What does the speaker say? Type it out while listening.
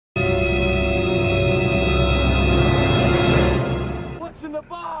the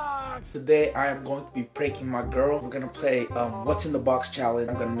box? Today I am going to be pranking my girl. We're gonna play what's in the box challenge.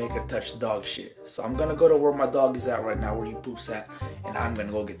 I'm gonna make her touch dog shit. So I'm gonna go to where my dog is at right now, where he poops at, and I'm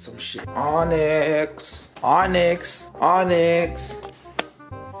gonna go get some shit. Onyx, Onyx, Onyx.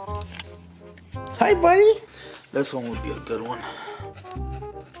 Hi, buddy. This one would be a good one.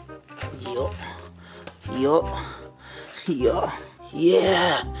 Yup, yup, yup,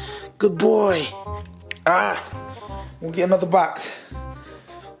 yeah. Good boy. We'll get another box.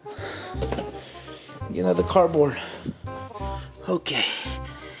 Get another cardboard. Okay,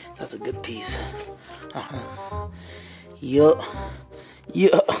 that's a good piece. Yup,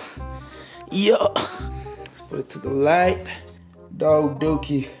 yup, yup. Let's put it to the light. Dog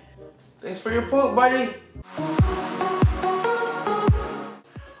dookie. Thanks for your poop, buddy.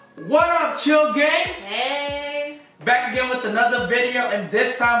 What up, Chill Gang? Hey! Back again with another video, and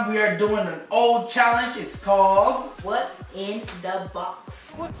this time we are doing an old challenge. It's called What's in the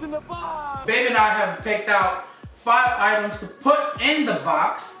box? What's in the box? Baby and I have picked out 5 items to put in the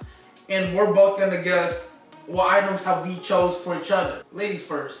box, and we're both gonna guess what items have we chose for each other. Ladies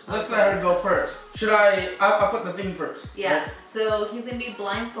first. Let's let her go first. Should I'll put the thing first. Yeah, Right? so he's gonna be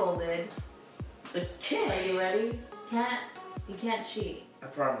blindfolded. Okay. Are you ready? You can't cheat. I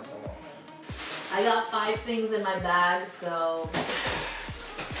promise I won't. I got 5 things in my bag, so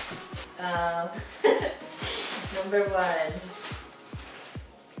number 1.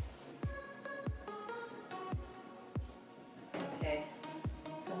 Okay.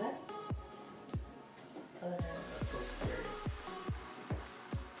 Go ahead. Go ahead. That's so scary.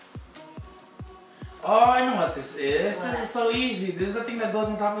 Oh, I know what this is. What? This is so easy. This is the thing that goes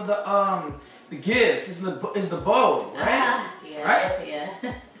on top of the gifts. It's the bow, right? Yeah. Right?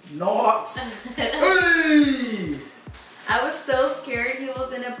 Yeah. Knots. Hey! I was so scared he was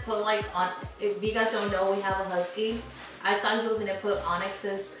gonna put like on. If you guys don't know, we have a husky. I thought he was gonna put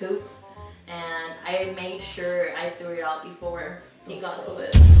Onyx's poop, and I made sure I threw it out before he got to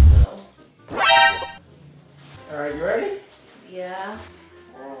it. So All right, you ready? yeah.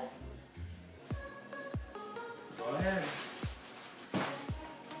 Go ahead.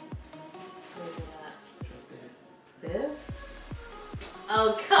 Where's it at? Right there. This?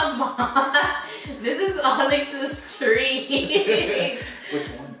 Oh come on! This is Onyx's tree. Which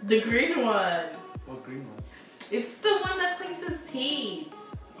one? The green one. What green one? It's the one that cleans his teeth,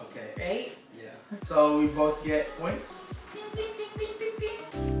 Okay. right? Yeah. So we both get points. Ding, ding, ding, ding, ding, ding.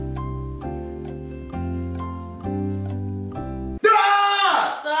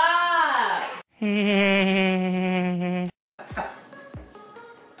 Ah! Stop!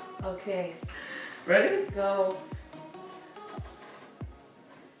 Okay, Ready? go.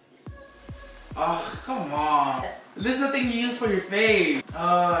 Oh, come on. This is the thing you use for your face.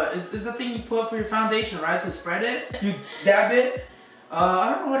 Is the thing you put for your foundation, right? To spread it? You dab it?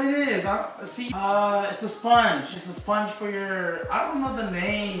 I don't know what it is. It's a sponge. It's a sponge for your, I don't know the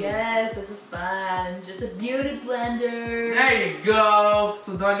name. Yes, it's a sponge. It's a beauty blender. There you go.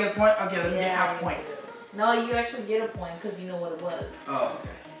 So do I get a point? Okay, let me get half you point. do. No, you actually get a point because you know what it was. Oh,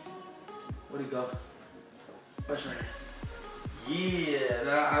 okay. Where'd it go? What's right here?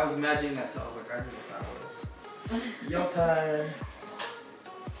 Yeah, I was imagining that too. I was like, I knew what that was. Your time.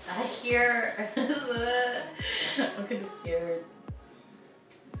 I hear. I'm kind of scared.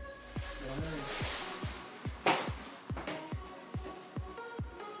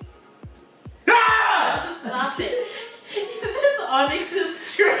 Ah! Stop it. Is this Onyx's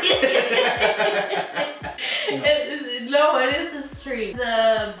tree? No, it is his tree.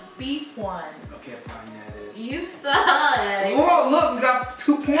 The beef one. Okay, fine, yeah, it is. You suck. Whoa, look, we got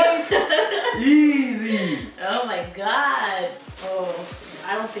 2 points. Easy. Oh my god. Oh,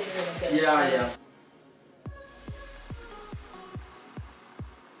 I don't think you're gonna get it. Yeah.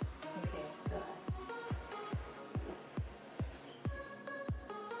 Okay, go ahead.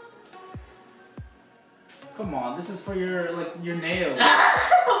 Come on, this is for your nails.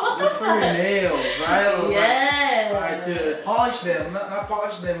 What This is for your nails, right? Yeah. Alright, to polish them, not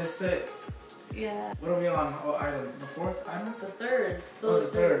polish them, it's the. Yeah. What are we on? What item? The 4th item? The 3rd. Oh, the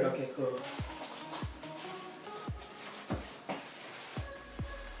 3rd. Okay, cool.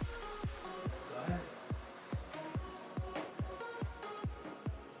 Go ahead.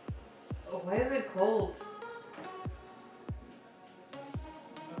 Oh, why is it cold?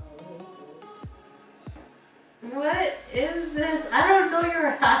 What is this? I don't know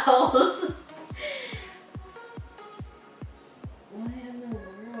your house. What in the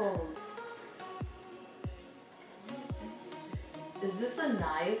world? Is this a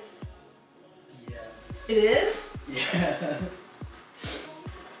knife? Yeah. It is? Yeah.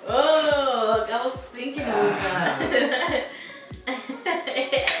 Oh, I was thinking it was that.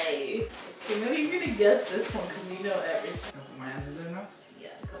 guess this one because you know everything. Can I put my hands in there now? Yeah,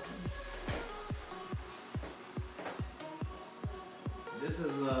 go ahead. This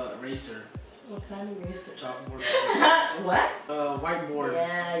is a eraser. What kind of research? Chalkboard. What? Whiteboard.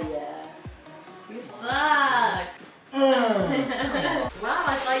 Yeah. You suck. Wow,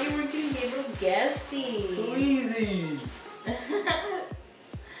 I thought you were gonna be able to guess these. Too easy.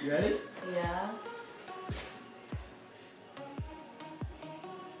 You ready? Yeah.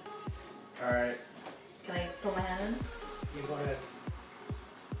 Alright. Can I put my hand in? Yeah, go ahead.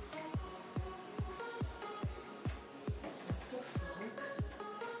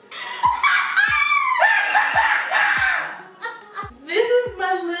 This is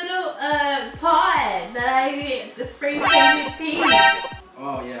my little pod that I spray painted pink.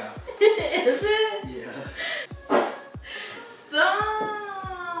 Oh, yeah. Is it? Yeah. Stop.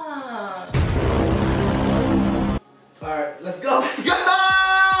 Alright, let's go, let's go!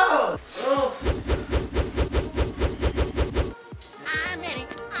 Oh. I'm ready.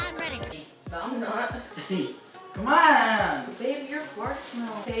 No, I'm not. Hey, come on! Babe, your fart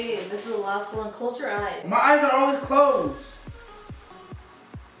smell. Hey, this is the last one. Close your eyes. My eyes are always closed.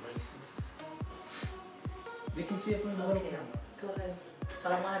 Racist. They can see it from the little Okay, camera. go ahead.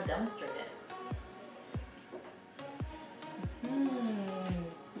 But I want to demonstrate it.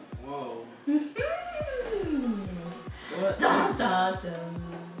 Whoa. Hmm. What? Dun, dun,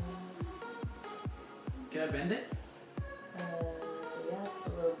 dun. Can I bend it? Yeah, it's a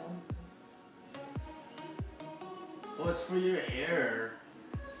little bit. Oh, it's for your hair.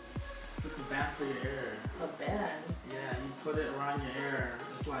 It's like a band for your hair. A band. Yeah, you put it around your hair.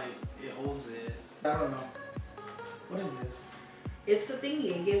 It's like, it holds it. I don't know. What is this? It's the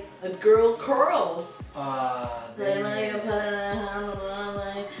thingy. It gives a girl curls. Then Then you put it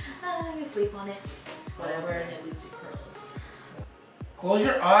on, you sleep on it. Whatever, and it leaves you curls. Close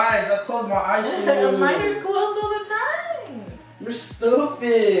your eyes. I close my eyes for you. Mine are closed all the time. You're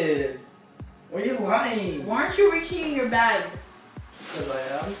stupid. Why are you lying? Why aren't you reaching in your bag? Because I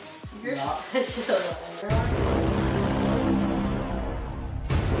am. You're Not. such a liar.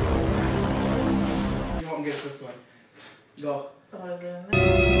 You won't get this one. Go. What is it?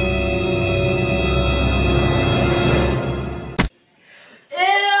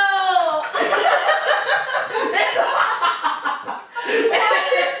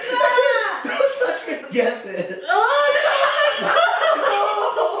 Don't touch me. Guess it.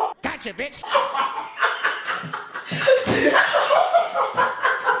 Gotcha, bitch.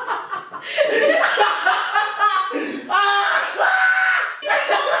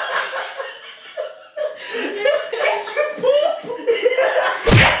 It's your poop!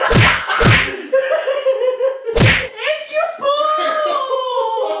 It's your poop!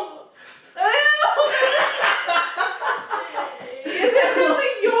 Is it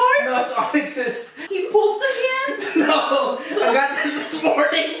really yours? No, it's Onyx's. He pooped again? No, I got this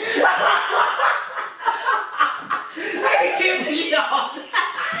morning. I can't be off.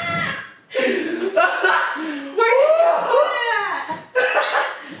 Where did you put it?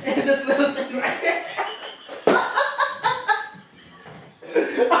 And this little thing right here.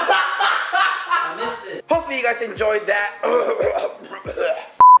 I missed it. Hopefully you guys enjoyed that.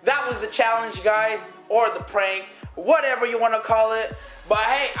 That was the challenge, guys, or the prank, whatever you want to call it. But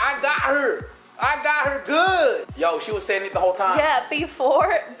hey, I got her. I got her good. Yo, she was saying it the whole time. Yeah,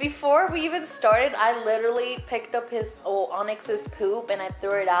 before we even started, I literally picked up his Onyx's poop and I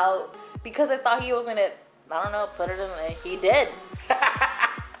threw it out because I thought he was gonna, I don't know, put it in there. He did.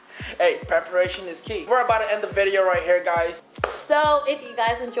 Hey, preparation is key. We're about to end the video right here, guys. So if you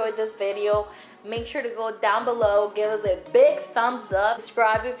guys enjoyed this video, make sure to go down below, give us a big thumbs up,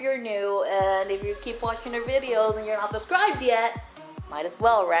 subscribe if you're new, and if you keep watching our videos and you're not subscribed yet, might as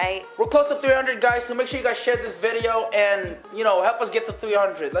well, right? We're close to 300, guys, so make sure you guys share this video and, you know, help us get to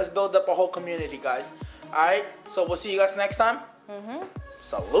 300. Let's build up a whole community, guys. All right, so we'll see you guys next time.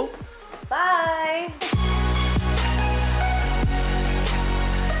 Salute. Bye.